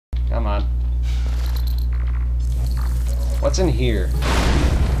Come on. What's in here?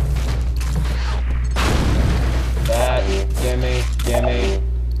 That. Gimme. Gimme.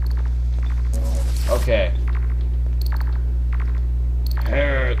 Okay.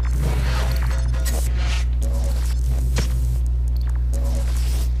 Here.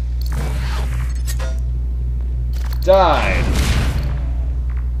 Died.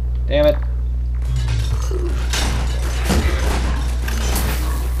 Damn it.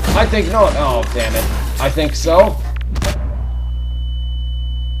 I think no. Oh, damn it. I think so.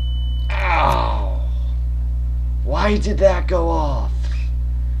 Ow. Why did that go off?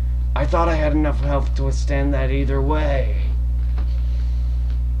 I thought I had enough health to withstand that either way.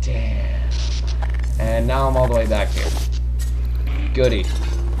 Damn. And now I'm all the way back here. Goody.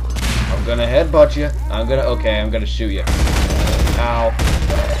 I'm gonna headbutt you. I'm gonna shoot you. Ow.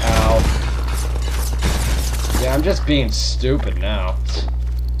 Ow. Yeah, I'm just being stupid now.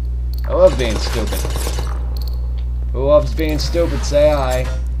 I love being stupid. Who loves being stupid? Say aye.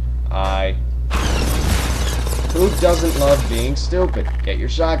 Aye. Who doesn't love being stupid? Get your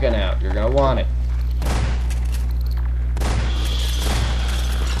shotgun out. You're gonna want it.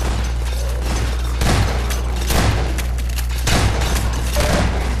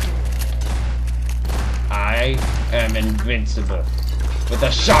 I am invincible. With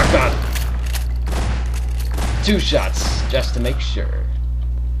a shotgun! 2 shots, just to make sure.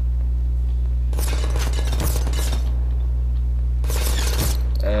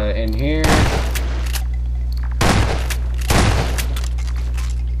 In here.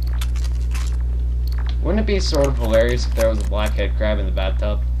 Wouldn't it be sort of hilarious if there was a blackhead crab in the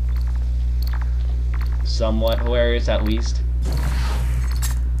bathtub? Somewhat hilarious, at least.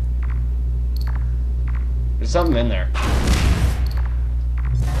 There's something in there.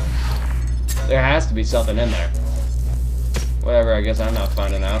 There has to be something in there. Whatever, I guess I'm not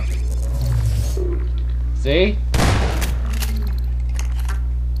finding out. See?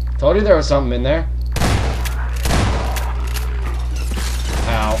 Told you there was something in there.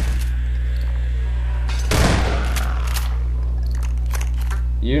 Ow.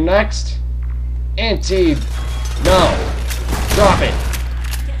 You next? Anti. No. Drop it.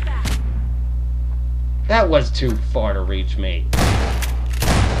 That was too far to reach me.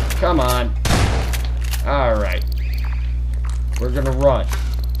 Come on. Alright. We're gonna run.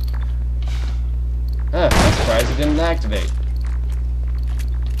 I'm surprised it didn't activate.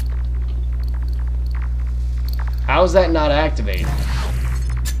 How is that not activated?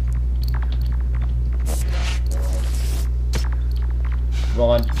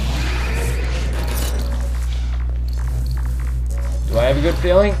 Run. Do I have a good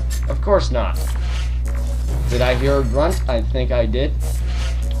feeling? Of course not. Did I hear a grunt? I think I did.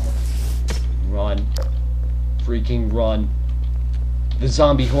 Run. Freaking run. The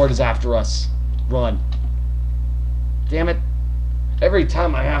zombie horde is after us. Run. Damn it. Every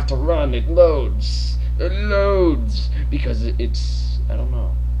time I have to run, it loads. It loads. Because it's... I don't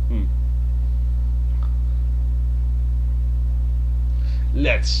know.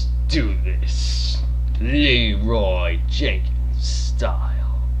 Let's do this. Leroy Jenkins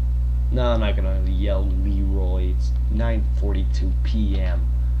style. No, I'm not gonna yell Leroy. It's 9:42 p.m.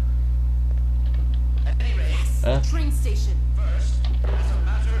 At any rate, Train station. first, as a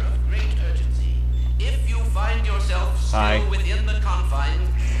matter of great urgency, if you find yourself still within the confines...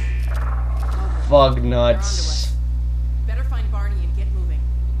 Fug nuts. Better find Barney and get moving.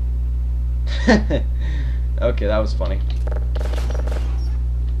 Okay, that was funny.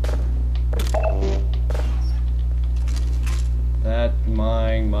 That,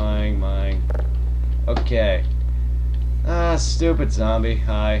 mine. Okay. Stupid zombie.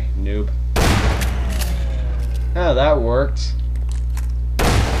 Hi, noob. Oh, that worked.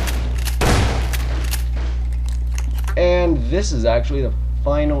 And this is actually the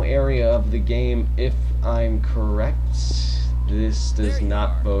final area of the game, if I'm correct. This does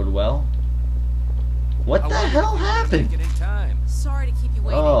not bode well. What the hell happened? Sorry to keep you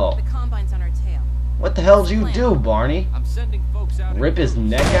waiting. Oh. The Combine's on our tail. What the hell did you do, Barney? I'm sending folks out. Rip his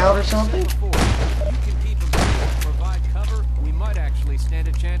neck out or something? You can keep him safe, provide cover. We might actually stand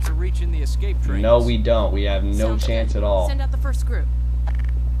a chance of reaching the escape trains. No, we don't. We have no Sounds chance good. at all. Send out the first group.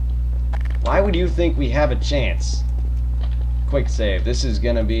 Why would you think we have a chance? Quick save. This is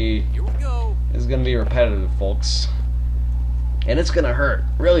gonna be... Here we go. This is gonna be repetitive, folks. And it's gonna hurt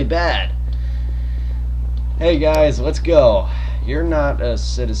really bad. Hey guys, let's go. You're not a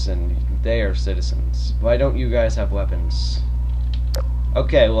citizen. They are citizens. Why don't you guys have weapons?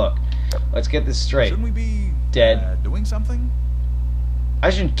 Okay, look. Let's get this straight. Shouldn't we be Dead. doing something? I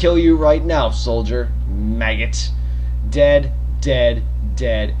should kill you right now, soldier. Maggot. Dead. dead,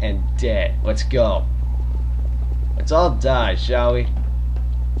 dead, and dead. Let's go. Let's all die, shall we?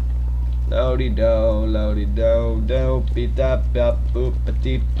 Lo-de-do, lo-de-do, do, beep da ba boop ba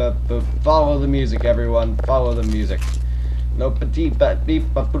deep ba boop. Follow the music, everyone. Follow the music. No ba deep ba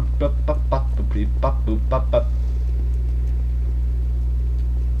beep ba boop ba ba ba beep ba boop ba ba.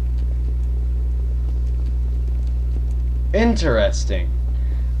 Interesting.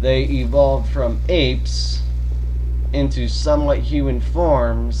 They evolved from apes into somewhat human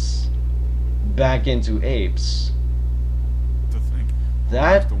forms back into apes.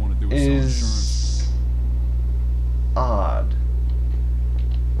 That is odd.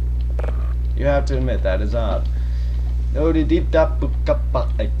 You have to admit that is odd. No de deep da boop ka ba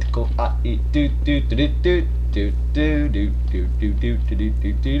go a e do do do do do do do do do do do do do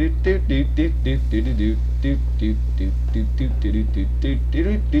do do do do do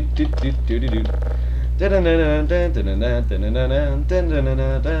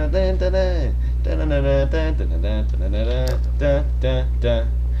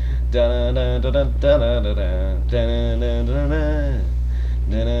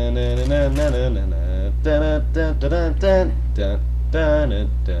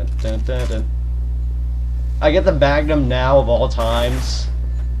I get the Magnum now of all times.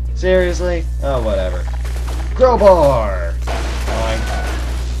 Seriously? Oh, whatever. Crowbar! Fine. Well,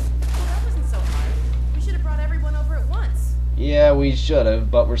 that wasn't so hard. We should have brought everyone over at once. Yeah, we should have,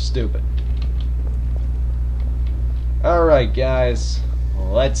 but we're stupid. Alright, guys.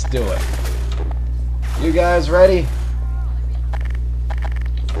 Let's do it. You guys ready?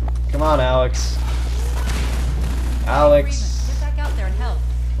 Come on, Alex. Alex. Get back out there and help.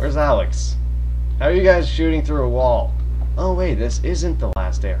 Where's Alex? How are you guys shooting through a wall? Oh, wait, this isn't the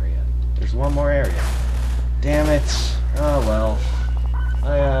last area. There's one more area. Damn it. Oh, well.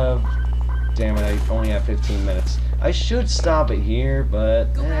 Damn it, I only have 15 minutes. I should stop it here, but...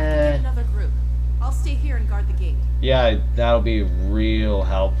 Go back and get another group. I'll stay here and guard the gate. Yeah, that'll be real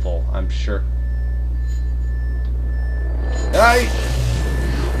helpful, I'm sure. Hey!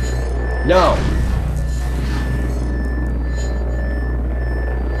 No!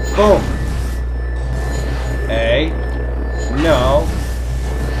 Boom! Hey! No!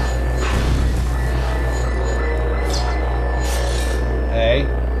 Hey!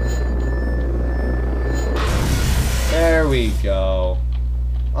 There we go.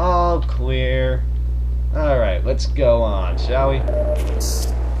 All clear. Alright, let's go on, shall we?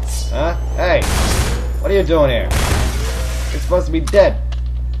 Huh? Hey! What are you doing here? You're supposed to be dead.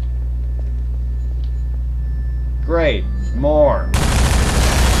 Great. More.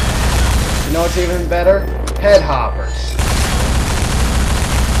 You know what's even better? Head hoppers.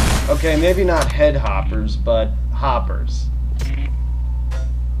 Okay, maybe not head hoppers, but hoppers.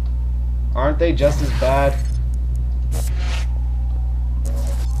 Aren't they just as bad?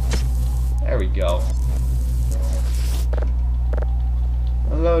 There we go.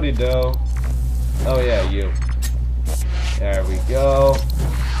 Hello-de-do. Oh yeah, you. There we go.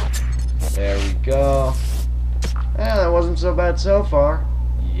 There we go. Yeah, that wasn't so bad so far.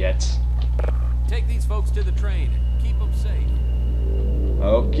 Yet. Take these folks to the train and keep them safe.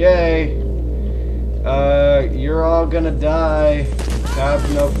 Okay. You're all gonna die.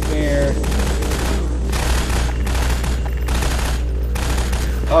 Have no fear.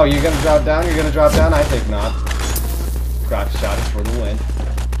 Oh, you're gonna drop down? You're gonna drop down? I think not. Crotch shot is for the win.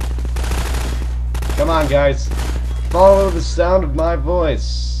 Come on, guys. Follow the sound of my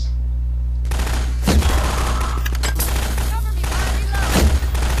voice.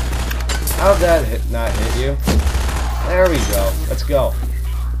 How'd that not hit you? There we go. Let's go.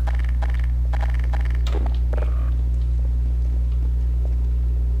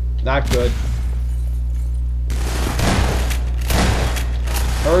 Not good.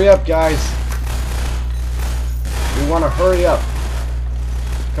 Hurry up, guys. We want to hurry up.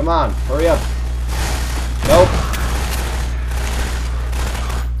 Come on, hurry up. Nope.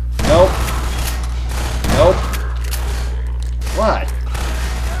 Nope. Nope. What?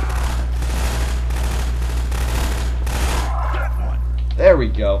 There we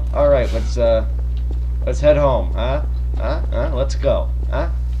go. All right, let's head home. Huh? Let's go. Huh?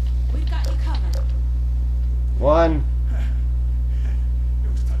 We've got you covered. 1,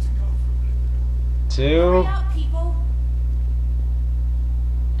 2, Hurry out, people.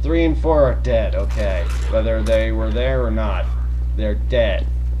 3 and 4 are dead. Okay, whether they were there or not, they're dead.